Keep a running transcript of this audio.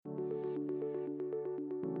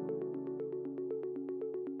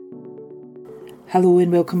Hello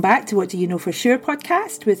and welcome back to What Do You Know For Sure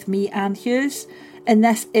podcast with me, Anne Hughes. In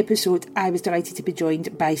this episode, I was delighted to be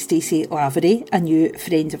joined by Stacey, Lavery, a new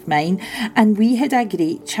friend of mine, and we had a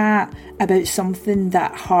great chat about something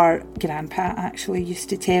that her grandpa actually used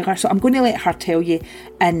to tell her. So I'm going to let her tell you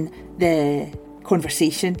in the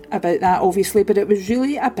conversation about that, obviously, but it was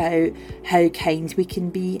really about how kind we can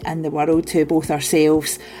be in the world to both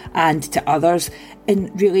ourselves and to others.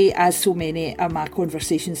 And really, as so many of my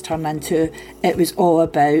conversations turn into, it was all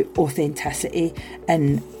about authenticity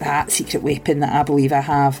and that secret weapon that I believe I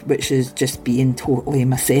have, which is just being totally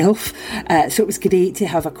myself. So it was great to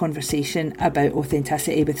have a conversation about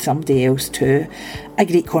authenticity with somebody else too. A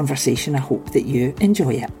great conversation. I hope that you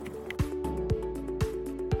enjoy it.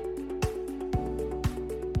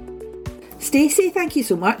 Stacey, thank you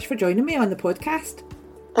so much for joining me on the podcast.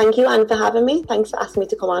 Thank you, Anne, for having me. Thanks for asking me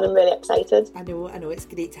to come on. I'm really excited. I know, it's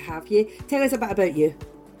great to have you. Tell us a bit about you.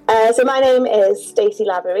 So my name is Stacey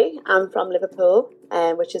Lavery. I'm from Liverpool,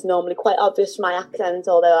 which is normally quite obvious from my accent,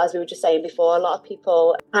 although, as we were just saying before, a lot of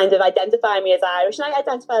people kind of identify me as Irish, and I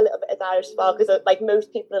identify a little bit as Irish as well, because like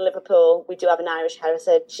most people in Liverpool, we do have an Irish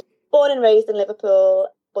heritage. Born and raised in Liverpool,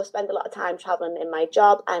 but spend a lot of time travelling in my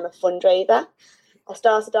job. I'm a fundraiser. I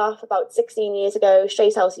started off about 16 years ago,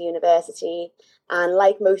 straight out of university, and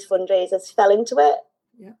like most fundraisers, fell into it.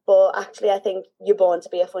 Yeah. But actually, I think you're born to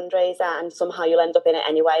be a fundraiser, and somehow you'll end up in it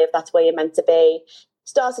anyway, if that's where you're meant to be.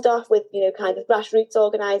 Started off with, kind of grassroots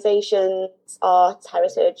organisations, arts,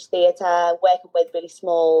 heritage, theatre, working with really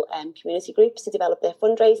small community groups to develop their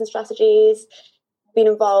fundraising strategies. Been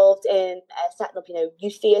involved in setting up,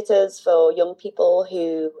 youth theatres for young people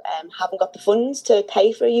who haven't got the funds to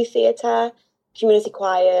pay for a youth theatre. Community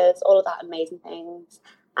choirs, all of that amazing things.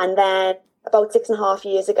 And then about 6.5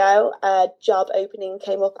 years ago, a job opening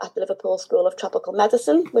came up at the Liverpool School of Tropical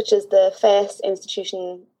Medicine, which is the first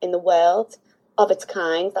institution in the world of its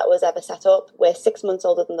kind that was ever set up. We're 6 months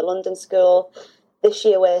older than the London School. This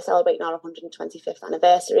year we're celebrating our 125th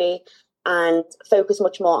anniversary and focus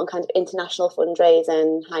much more on kind of international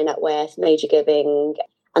fundraising, high net worth, major giving,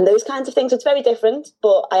 and those kinds of things. It's very different,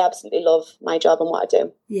 but I absolutely love my job and what I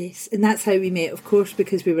do. Yes, and that's how we met, of course,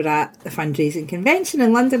 because we were at the fundraising convention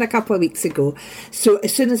in London a couple of weeks ago. So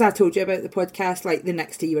as soon as I told you about the podcast, like the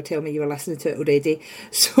next day you were telling me you were listening to it already.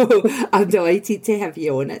 So I'm delighted to have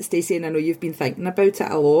you on it, Stacey, and I know you've been thinking about it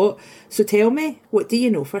a lot. So tell me, what do you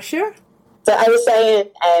know for sure? So I was saying,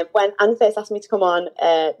 when Anne first asked me to come on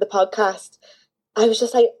the podcast, I was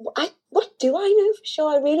just like, what do I know for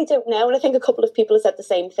sure? I really don't know. And I think a couple of people have said the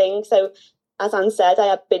same thing. So as Anne said, I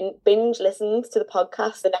had binge listened to the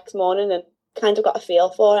podcast the next morning and kind of got a feel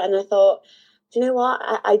for it. And I thought, do you know what?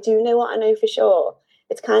 I do know what I know for sure.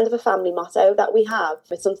 It's kind of a family motto that we have.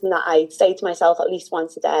 It's something that I say to myself at least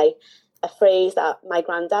once a day, a phrase that my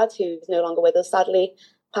granddad, who's no longer with us sadly,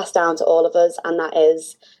 passed down to all of us. And that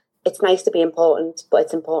is, it's nice to be important, but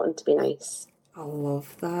it's important to be nice. I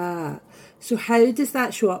love that. So how does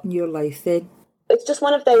that show up in your life then? It's just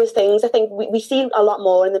one of those things. I think we see a lot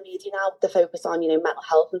more in the media now, the focus on, mental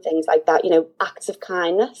health and things like that. Acts of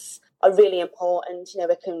kindness are really important.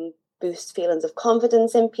 It can boost feelings of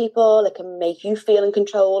confidence in people. It can make you feel in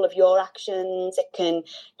control of your actions. It can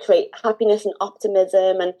create happiness and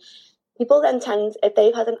optimism. And people then tend, if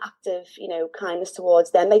they've had an act of, kindness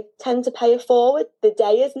towards them, they tend to pay it forward. The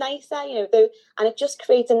day is nicer, and it just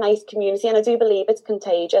creates a nice community. And I do believe it's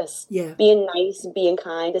contagious. Yeah. Being nice and being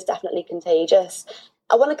kind is definitely contagious.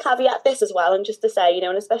 I want to caveat this as well, and just to say,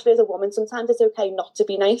 and especially as a woman, sometimes it's okay not to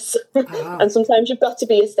be nice. And sometimes you've got to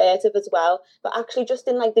be assertive as well. But actually just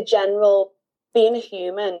in like the general, being a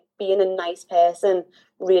human, being a nice person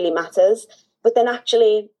really matters. But then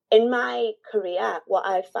actually, in my career, what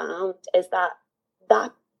I've found is that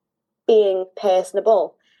being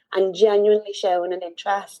personable and genuinely showing an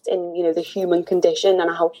interest in, the human condition and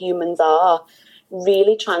how humans are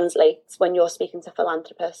really translates when you're speaking to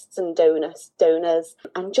philanthropists and donors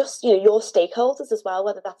and just, your stakeholders as well,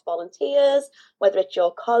 whether that's volunteers, whether it's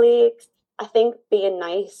your colleagues. I think being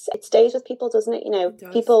nice, it stays with people, doesn't it? It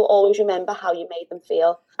does. People always remember how you made them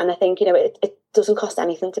feel. And I think, it doesn't cost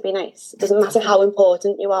anything to be nice. It doesn't matter how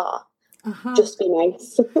important you are. Just be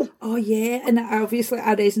nice. Oh, yeah. And obviously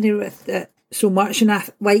I resonate with it so much. And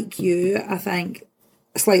like you, I think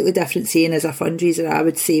a slightly different saying as a fundraiser, I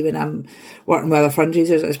would say when I'm working with other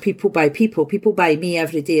fundraisers, is people buy people. People buy me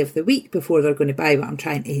every day of the week before they're going to buy what I'm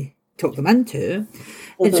trying to talk them into.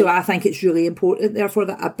 And so I think it's really important, therefore,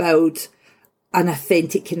 that I build an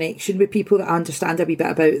authentic connection with people, that I understand a wee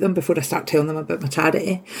bit about them before I start telling them about my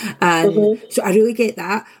charity. And so I really get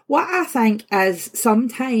that. What I think is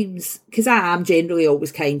sometimes, because I am generally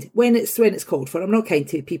always kind when it's called for. I'm not kind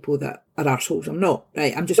to people that are arseholes. I'm not,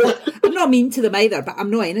 right? I'm not mean to them either, but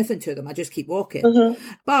I'm not anything to them. I just keep walking.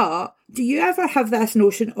 But do you ever have this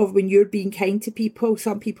notion of when you're being kind to people,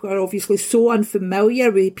 some people are obviously so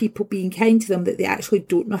unfamiliar with people being kind to them that they actually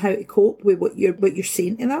don't know how to cope with what you're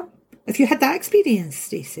saying to them? Have you had that experience,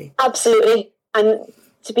 Stacey? Absolutely. And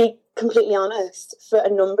to be completely honest, for a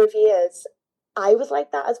number of years, I was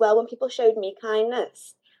like that as well. When people showed me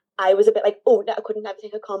kindness, I was a bit like, oh, no, I couldn't ever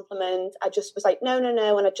take a compliment. I just was like, no,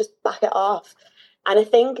 and I'd just back it off. And I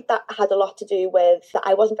think that had a lot to do with that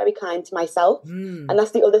I wasn't very kind to myself. And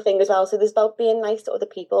that's the other thing as well. So there's about being nice to other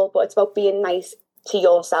people, but it's about being nice to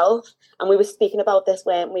yourself. And we were speaking about this,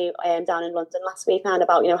 weren't we, down in London last week, and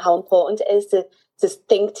about, how important it is to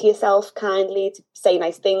think to yourself kindly, to say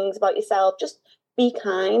nice things about yourself, just be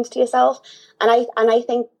kind to yourself. And I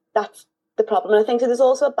think that's the problem. And I think there's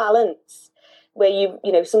also a balance where you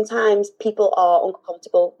sometimes people are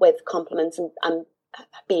uncomfortable with compliments and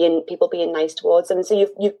people being nice towards them. And so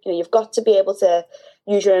you've got to be able to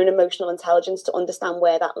use your own emotional intelligence to understand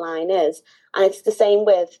where that line is. And it's the same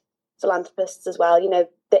with philanthropists as well.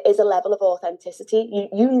 There is a level of authenticity.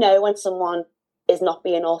 You know when someone is not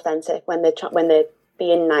being authentic, when they're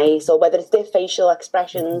being nice, or whether it's their facial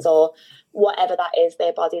expressions or whatever that is,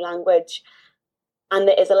 their body language. And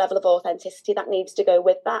there is a level of authenticity that needs to go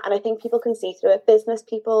with that. And I think people can see through it. Business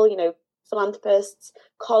people, philanthropists,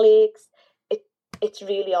 colleagues, it's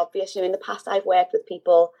really obvious. In the past I've worked with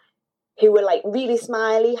people who were like really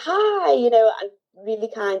smiley, hi, and really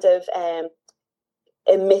kind of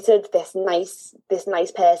emitted this nice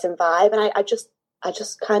person vibe. And I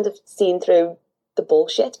just kind of seen through the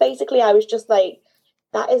bullshit, basically. I was just like,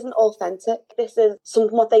 that isn't authentic. This is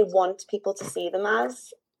what they want people to see them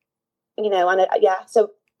as,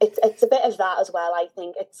 so it's a bit of that as well. I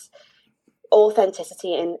think it's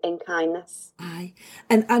authenticity in kindness. Aye.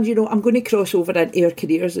 And I'm going to cross over into our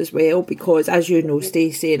careers as well, because as you know,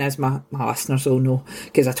 Stacey, and as my listeners all know,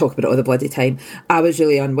 because I talk about it all the bloody time, I was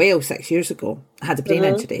really unwell 6 years ago. I had a brain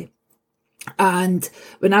injury. And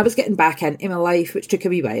when I was getting back into my life, which took a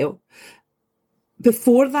wee while,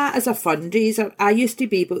 before that, as a fundraiser, I used to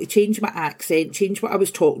be able to change my accent, change what I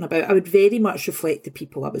was talking about. I would very much reflect the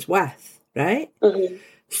people I was with, right?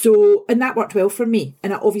 So, and that worked well for me,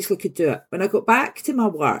 and I obviously could do it. When I got back to my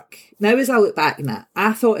work, now as I look back on it,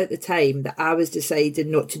 I thought at the time that I was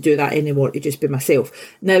deciding not to do that anymore, to just be myself.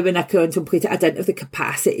 Now when I contemplate it, I didn't have the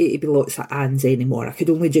capacity to be lots of Anns anymore. I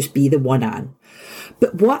could only just be the one Ann.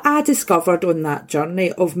 But what I discovered on that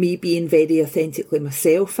journey of me being very authentically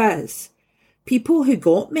myself is, people who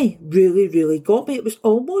got me really, really got me. It was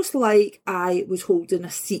almost like I was holding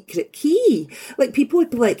a secret key. Like people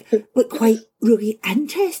would be like quite really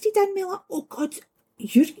interested in me. Like, oh God,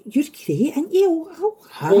 you're great, aren't you? Oh,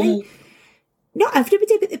 hi. Not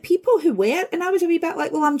everybody, but the people who were. And I was a wee bit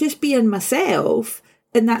like, well, I'm just being myself.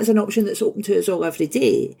 And that's an option that's open to us all every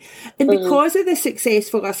day. And because of the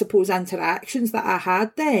successful, I suppose, interactions that I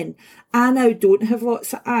had then, I now don't have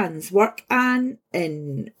lots of Anns. Work Ann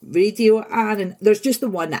and radio Ann, and there's just the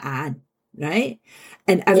one Ann, right?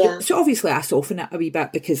 And so obviously I soften it a wee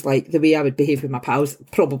bit, because like the way I would behave with my pals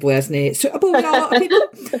probably isn't suitable with a lot of people.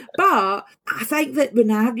 But I think that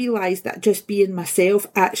when I realised that just being myself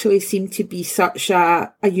actually seemed to be such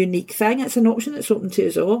a unique thing, it's an option that's open to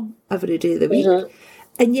us all every day of the week.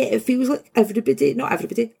 And yet it feels like not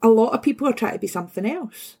everybody, a lot of people are trying to be something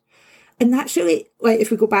else. And that's really, like,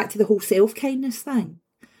 if we go back to the whole self-kindness thing,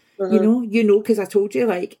 because I told you,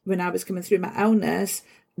 like, when I was coming through my illness,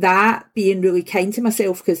 that being really kind to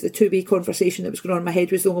myself, because the two-way conversation that was going on in my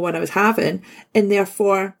head was the only one I was having. And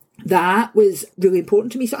therefore, that was really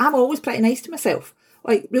important to me. So I'm always pretty nice to myself,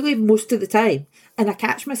 like, really most of the time. And I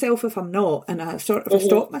catch myself if I'm not, and I sort of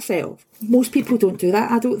stop myself. Most people don't do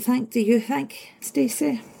that, I don't think. Do you think,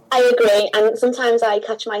 Stacey? I agree. And sometimes I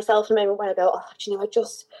catch myself in a moment where I go, I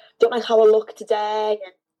just don't like how I look today,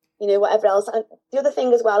 and, whatever else. And the other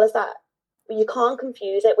thing as well is that you can't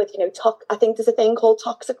confuse it with, I think there's a thing called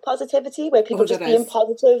toxic positivity, where people just being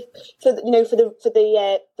positive for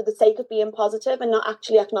the sake of being positive, and not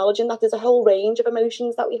actually acknowledging that there's a whole range of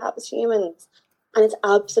emotions that we have as humans. And it's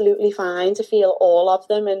absolutely fine to feel all of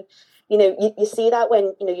them. And, you see that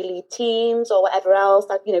when, you lead teams or whatever else,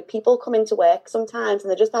 that, people come into work sometimes and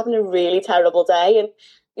they're just having a really terrible day, and,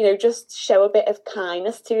 just show a bit of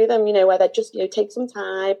kindness to them, where they just, take some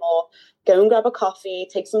time, or go and grab a coffee,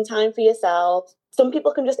 take some time for yourself, some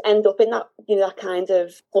people can just end up in that, that kind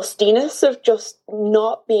of fustiness of just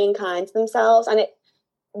not being kind to themselves. And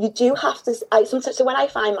you do have to, so when I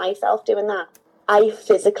find myself doing that, I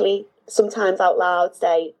physically, sometimes out loud,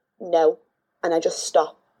 say no, and I just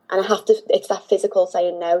stop. And I have to, it's that physical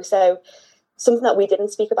saying no. So something that we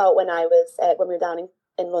didn't speak about when we were down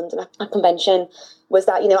in London at convention was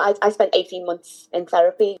that, I spent 18 months in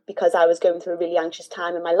therapy because I was going through a really anxious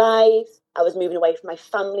time in my life. I was moving away from my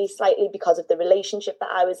family slightly because of the relationship that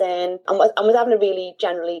I was in, and was having a really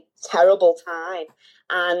generally terrible time.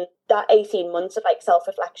 And that 18 months of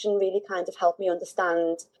self-reflection really kind of helped me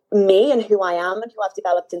understand me and who I am and who I've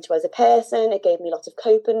developed into as a person. It gave me lots of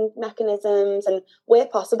coping mechanisms, and where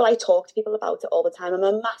possible, I talk to people about it all the time. I'm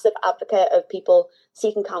a massive advocate of people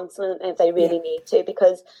seeking counselling if they really need to,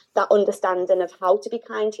 because that understanding of how to be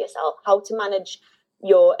kind to yourself, how to manage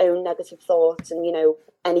your own negative thoughts, and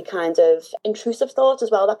any kind of intrusive thoughts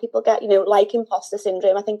as well that people get, like imposter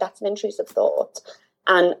syndrome. I think that's an intrusive thought.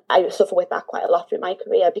 And I suffer with that quite a lot through my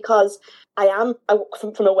career because I am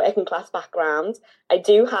from a working class background. I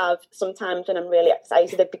do have sometimes when I'm really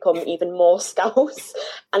excited, I've become even more scouse.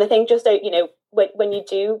 And I think just, when you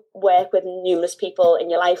do work with numerous people in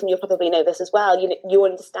your life, and you'll probably know this as well, you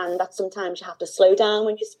understand that sometimes you have to slow down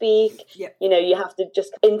when you speak. Yep. You have to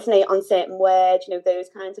just intonate on certain words, those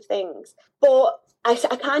kinds of things. But I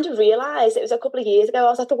kind of realised, it was a couple of years ago, I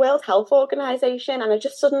was at the World Health Organization, and I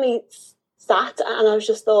just suddenly sat and I was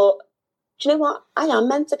just thought, do you know what? I am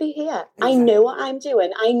meant to be here. Exactly. I know what I'm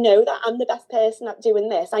doing. I know that I'm the best person at doing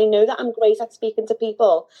this. I know that I'm great at speaking to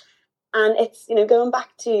people. And it's, going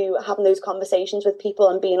back to having those conversations with people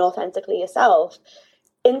and being authentically yourself.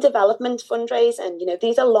 In development fundraising,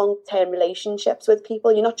 these are long-term relationships with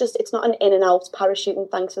people. It's not an in and out parachute and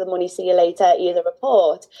thanks for the money, see you later, here's a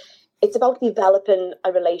report. It's about developing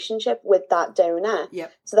a relationship with that donor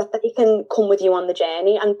so that they can come with you on the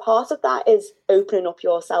journey. And part of that is opening up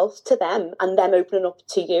yourself to them and them opening up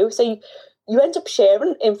to you. So you end up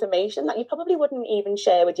sharing information that you probably wouldn't even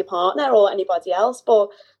share with your partner or anybody else. But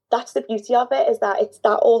that's the beauty of it, is that it's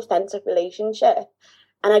that authentic relationship.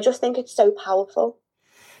 And I just think it's so powerful.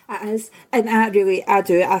 It is. And I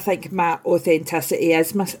do. I think my authenticity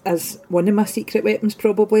is one of my secret weapons,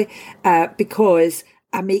 probably, because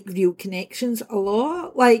I make real connections a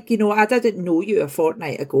lot. I didn't know you a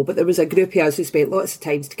fortnight ago, but there was a group of us who spent lots of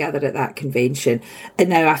times together at that convention. And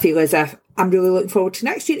now I feel as if I'm really looking forward to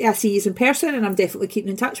next year to see you in person, and I'm definitely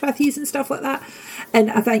keeping in touch with you and stuff like that.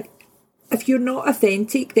 And I think if you're not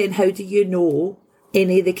authentic, then how do you know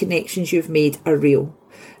any of the connections you've made are real?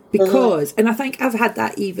 Because, and I think I've had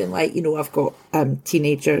that even I've got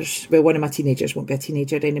teenagers. Well, one of my teenagers won't be a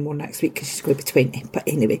teenager anymore next week because she's going to be 20. But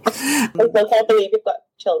anyway. I can't believe you've got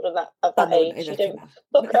children of that age. You don't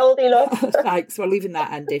look old enough. Thanks, we're leaving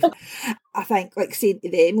that in, Dave. I think, saying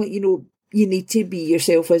to them, you need to be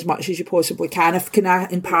yourself as much as you possibly can. Can I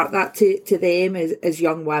impart that to them as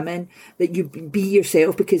young women, that you be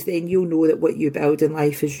yourself, because then you'll know that what you build in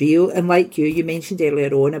life is real. And like you mentioned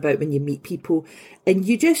earlier on about when you meet people and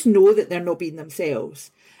you just know that they're not being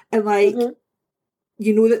themselves. And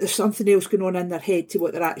you know that there's something else going on in their head to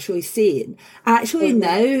what they're actually saying. Actually,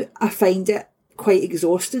 now I find it quite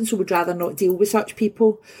exhausting, so would rather not deal with such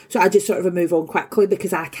people. So I just sort of move on quickly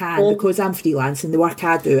because I can, because I'm freelance and the work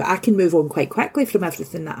I do, I can move on quite quickly from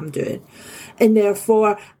everything that I'm doing. And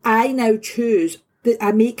therefore, I now choose that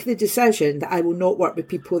I make the decision that I will not work with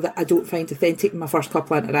people that I don't find authentic in my first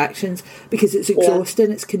couple of interactions, because it's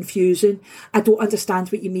exhausting, it's confusing. I don't understand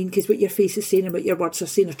what you mean, because what your face is saying and what your words are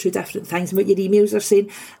saying are two different things, and what your emails are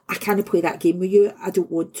saying. I can't play that game with you. I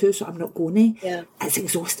don't want to, so I'm not going to. Yeah. It's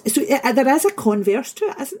exhausting. So there is a converse to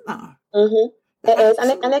it, isn't there? It is,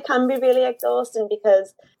 and it can be really exhausting,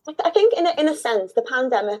 because I think in a sense the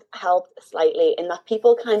pandemic helped slightly in that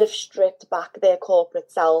people kind of stripped back their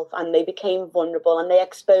corporate self and they became vulnerable and they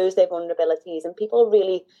exposed their vulnerabilities, and people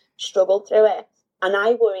really struggled through it. And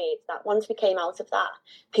I worried that once we came out of that,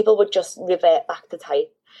 people would just revert back to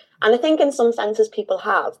type. And I think in some senses people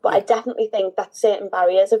have, but I definitely think that certain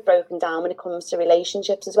barriers have broken down when it comes to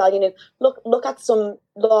relationships as well. Look at some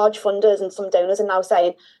large funders, and some donors are now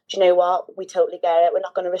saying, do you know what, we totally get it. We're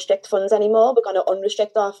not going to restrict funds anymore. We're going to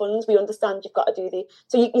unrestrict our funds. We understand you've got to do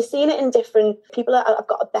So you're seeing it in different, people have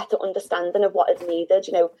got a better understanding of what is needed,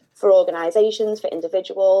 for organisations, for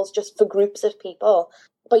individuals, just for groups of people.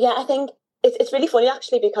 But yeah, I think it's really funny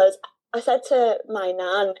actually, because I said to my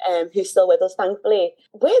nan, who's still with us, thankfully,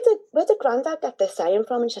 where did Grandad get this saying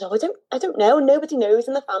from? And she said, I don't know. Nobody knows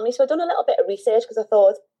in the family. So I've done a little bit of research, because I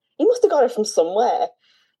thought, he must have got it from somewhere.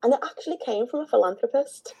 And it actually came from a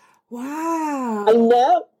philanthropist. Wow. I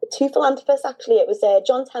know. Two philanthropists, actually. It was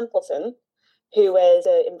John Templeton, who is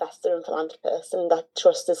an investor and philanthropist, and that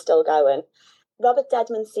trust is still going. Robert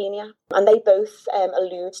Dedman Sr., and they both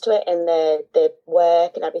allude to it in their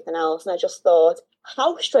work and everything else. And I just thought,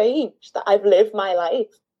 how strange that I've lived my life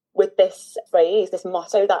with this phrase, this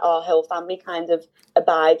motto that our whole family kind of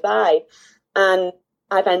abide by. And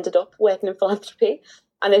I've ended up working in philanthropy,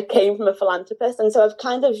 and it came from a philanthropist. And so I've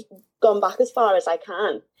kind of gone back as far as I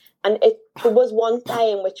can. And there was one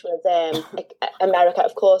saying which was America,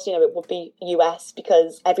 of course, it would be US,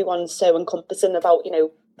 because everyone's so encompassing about,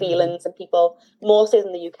 feelings and people, more so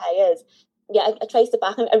than the UK is. Yeah, I traced it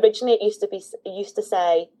back, and originally it used to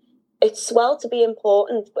say, it's swell to be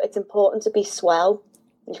important, but it's important to be swell.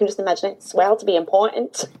 You can just imagine it, swell to be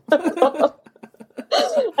important. and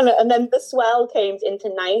then the swell came into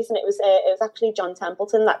nice, and it was actually John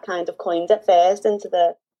Templeton that kind of coined it first into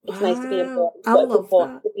the it's nice to be important, but it's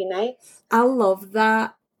important to be nice. I love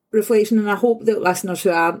that reflection, and I hope that listeners who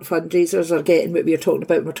aren't fundraisers are getting what we're talking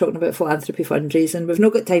about. We're talking about philanthropy fundraising. We've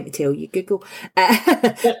not got time to tell you, Google.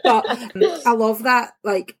 But I love that,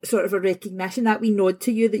 like, sort of a recognition, that wee nod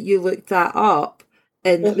to you that you looked that up,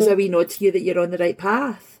 and it was a wee nod to you that you're on the right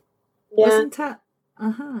path, wasn't it?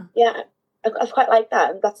 Yeah, I quite like that,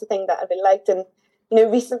 and that's the thing that I really liked. And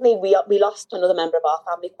recently we lost another member of our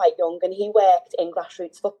family quite young, and he worked in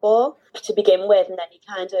grassroots football to begin with, and then he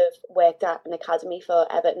kind of worked at an academy for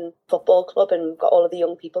Everton Football Club and got all of the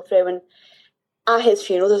young people through. And at his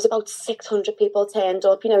funeral, there was about 600 people turned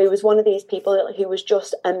up. He was one of these people who was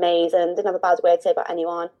just amazing, didn't have a bad word to say about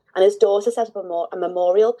anyone. And his daughter set up a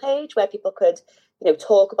memorial page where people could,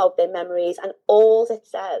 talk about their memories, and all it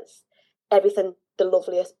says, everything. The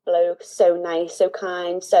loveliest bloke, so nice, so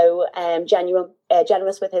kind, so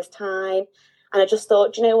generous with his time. And I just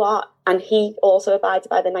thought, you know what? And he also abided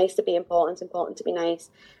by the nice to be important, important to be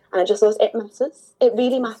nice. And I just thought it matters. It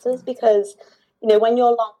really matters, because, when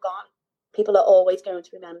you're long gone, people are always going to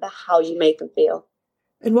remember how you made them feel.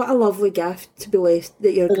 And what a lovely gift to be left,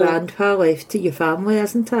 that your grandpa left to your family,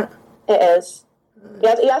 isn't it? It is.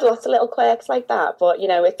 He had lots of little quirks like that, but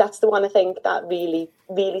that's the one I think that really,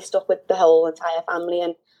 really stuck with the whole entire family.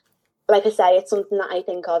 And like I say, it's something that I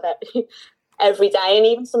think of every day, and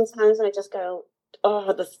even sometimes when I just go,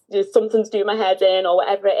 there's something to do my head in, or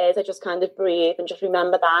whatever it is, I just kind of breathe and just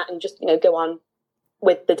remember that, and just go on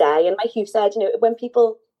with the day. And like you said, when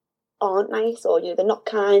people aren't nice, or they're not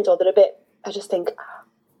kind, or they're a bit, I just think,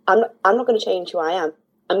 I'm not going to change who I am.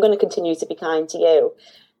 I'm going to continue to be kind to you,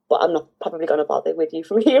 but I'm not probably going to bother with you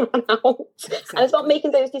from here on out. Exactly. And it's about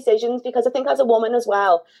making those decisions, because I think as a woman as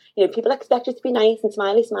well, people expect you to be nice and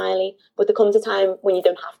smiley, but there comes a time when you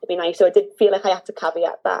don't have to be nice. So I did feel like I had to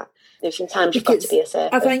caveat that. Sometimes you've got to be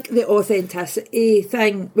assertive. I think the authenticity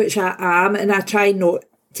thing, which I am, and I try not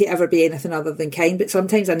to ever be anything other than kind, but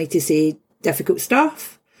sometimes I need to say difficult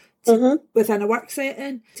stuff within a work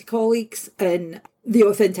setting to colleagues, and the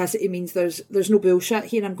authenticity means there's no bullshit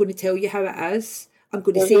here, and I'm going to tell you how it is. I'm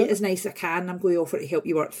going to say it as nice as I can. I'm going to offer to help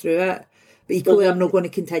you work through it. But equally, I'm not going to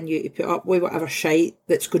continue to put up with whatever shite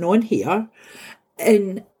that's going on here.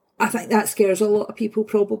 And I think that scares a lot of people,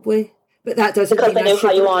 probably. But that doesn't mean they know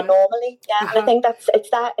how you are normally. Yeah, and I think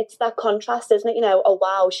it's that contrast, isn't it? Oh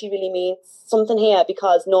wow, she really means something here,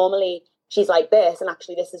 because normally she's like this, and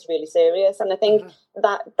actually this is really serious. And I think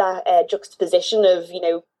that juxtaposition of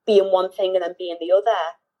being one thing and then being the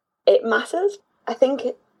other, it matters. I think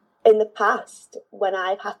in the past, when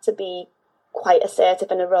I've had to be quite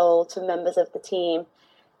assertive in a role to members of the team,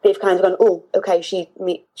 they've kind of gone, oh, okay, she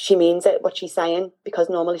means it, what she's saying, because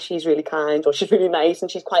normally she's really kind, or she's really nice,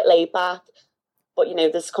 and she's quite laid back. But,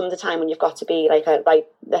 there's come the time when you've got to be like, right,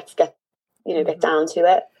 let's get down to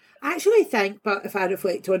it. I actually think, but if I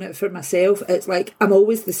reflect on it for myself, it's like I'm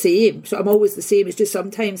always the same. So I'm always the same. It's just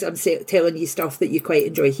sometimes I'm telling you stuff that you quite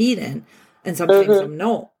enjoy hearing, and sometimes I'm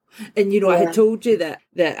not. And I had told you that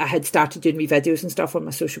I had started doing me videos and stuff on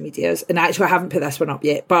my social medias, and actually I haven't put this one up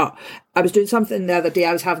yet, but I was doing something the other day.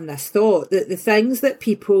 I was having this thought that the things that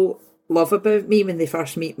people love about me when they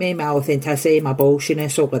first meet me, my authenticity, my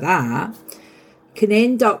bullshiness, all of that, can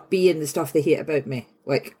end up being the stuff they hate about me,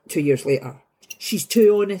 like 2 years later. She's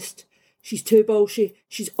too honest, she's too bullshit,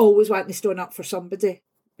 she's always wanting to stand up for somebody.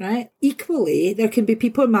 Right? Equally, there can be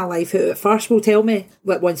people in my life who at first will tell me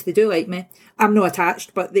that once they do like me, I'm not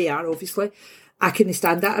attached, but they are, obviously. I couldn't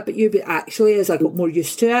stand that about you, but actually, as I got more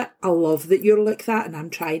used to it, I love that you're like that, and I'm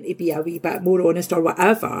trying to be a wee bit more honest or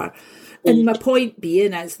whatever. And my point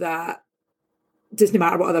being is that it doesn't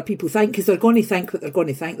matter what other people think, because they're going to think what they're going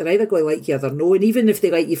to think. They're either going to like you or they're no. And even if they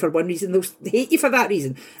like you for one reason, they'll hate you for that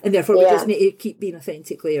reason. And therefore, we just need to keep being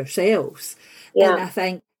authentically ourselves. Yeah. And I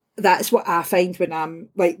think that's what I find when I'm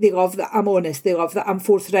like, they love that I'm honest, they love that I'm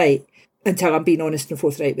forthright. until I'm being honest and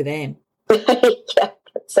forthright with them. Yeah,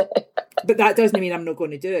 that's it. But that doesn't mean I'm not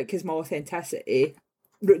going to do it, because my authenticity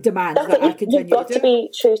demands that I continue to do it. You've got to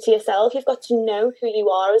be true to yourself. You've got to know who you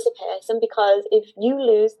are as a person, because if you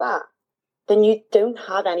lose that, then you don't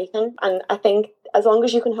have anything. And I think as long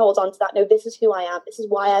as you can hold on to that, no, this is who I am, this is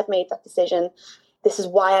why I've made that decision, this is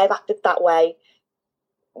why I've acted that way,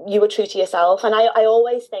 you are true to yourself. And I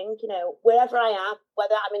always think, wherever I am,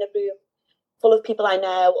 whether I'm in a room full of people I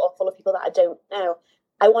know or full of people that I don't know,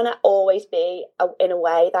 I want to always be in a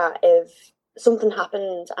way that if something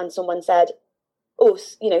happened and someone said, oh,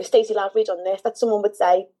 Stacey Lavery done this, that someone would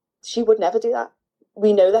say, she would never do that.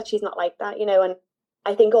 We know that she's not like that, and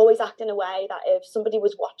I think always act in a way that if somebody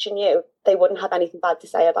was watching you, they wouldn't have anything bad to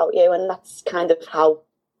say about you. And that's kind of how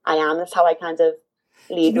I am. That's how I kind of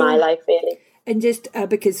lead my life, really. And just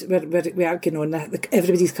because we are getting on,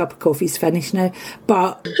 everybody's cup of coffee's finished now.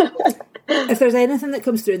 But if there's anything that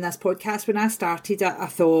comes through in this podcast, when I started it, I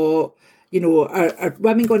thought, are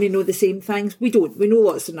women going to know the same things? We don't. We know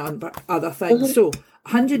lots of other things. Mm-hmm. So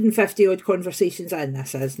 150 odd conversations in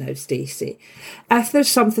this is now, Stacey. If there's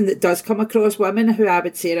something that does come across women who I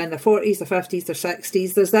would say are in their 40s, their 50s, their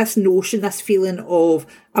 60s, there's this notion, this feeling of,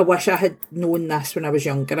 I wish I had known this when I was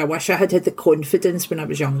younger. I wish I had the confidence when I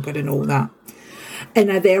was younger and all that.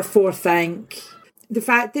 And I therefore think the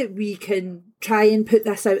fact that we can try and put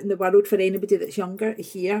this out in the world for anybody that's younger to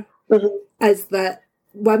hear is that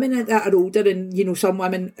women that are older, and some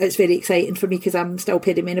women, it's very exciting for me because I'm still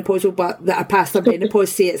perimenopausal, but that are past their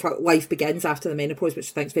menopause say it's like life begins after the menopause,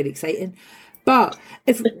 which I think is very exciting. But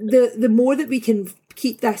if the more that we can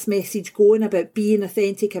keep this message going about being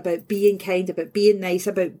authentic, about being kind, about being nice,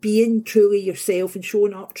 about being truly yourself and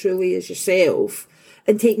showing up truly as yourself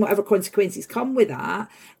and taking whatever consequences come with that,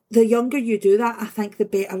 the younger you do that, I think the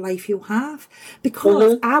better life you'll have.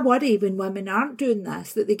 Because I worry when women aren't doing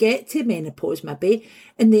this, that they get to menopause maybe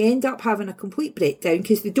and they end up having a complete breakdown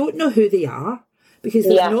because they don't know who they are, because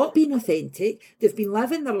they've not been authentic. They've been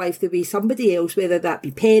living their life the way somebody else, whether that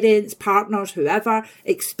be parents, partners, whoever,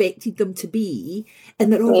 expected them to be.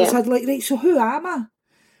 And they're always like, right, so who am I?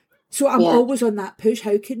 So I'm always on that push.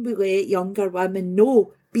 How can we let younger women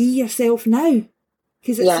know, be yourself now?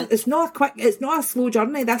 Because it's not a slow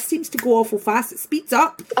journey. This seems to go awful fast. It speeds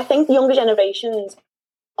up. I think the younger generations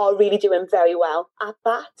are really doing very well at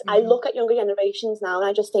that. I look at younger generations now and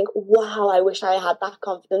I just think, wow, I wish I had that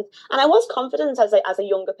confidence. And I was confident as a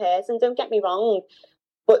younger person, don't get me wrong,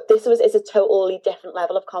 but this is a totally different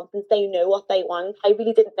level of confidence. They know what they want. I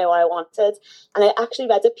really didn't know what I wanted. And I actually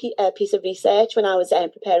read a piece of research when I was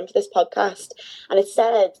preparing for this podcast, and it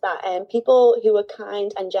said that people who are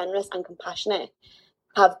kind and generous and compassionate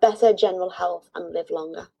have better general health and live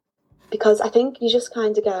longer. Because I think you just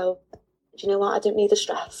kind of go, do you know what, I don't need the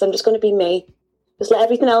stress. I'm just going to be me. Just let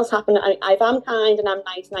everything else happen. If I'm kind and I'm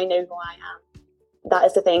nice and I know who I am, that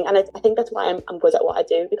is the thing. And I think that's why I'm good at what I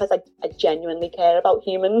do, because I genuinely care about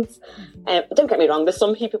humans. Don't get me wrong, there's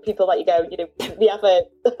some people that you go,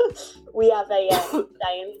 we have a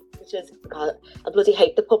saying, which is, God, I bloody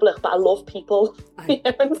hate the public, but I love people.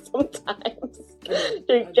 And sometimes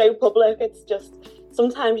Joe Public, it's just,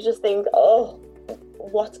 sometimes you just think, oh,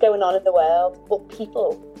 what's going on in the world? But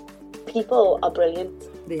people are brilliant,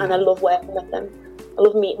 and I love working with them. I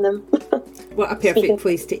love meeting them. What a perfect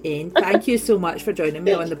place to end. Thank you so much for joining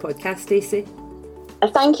me on the podcast, Stacey.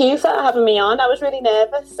 Thank you for having me on. I was really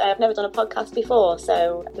nervous. I've never done a podcast before,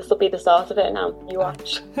 so this will be the start of it now. You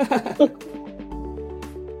watch.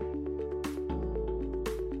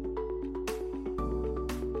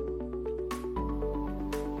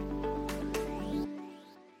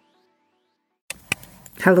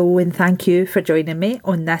 Hello and thank you for joining me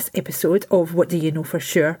on this episode of What Do You Know For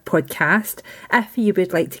Sure podcast. If you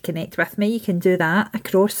would like to connect with me, you can do that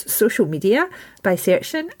across social media by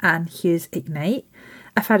searching Anne Hughes Ignite.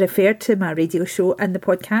 If I refer to my radio show and the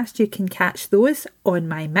podcast, you can catch those on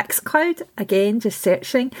my Mixcloud. Again, just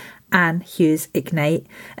searching Anne Hughes Ignite.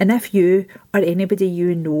 And if you or anybody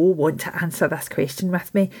you know want to answer this question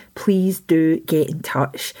with me, please do get in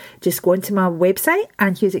touch. Just go onto my website,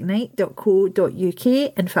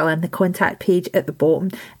 annehughesignite.co.uk, and fill in the contact page at the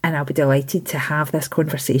bottom, and I'll be delighted to have this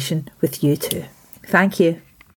conversation with you too. Thank you.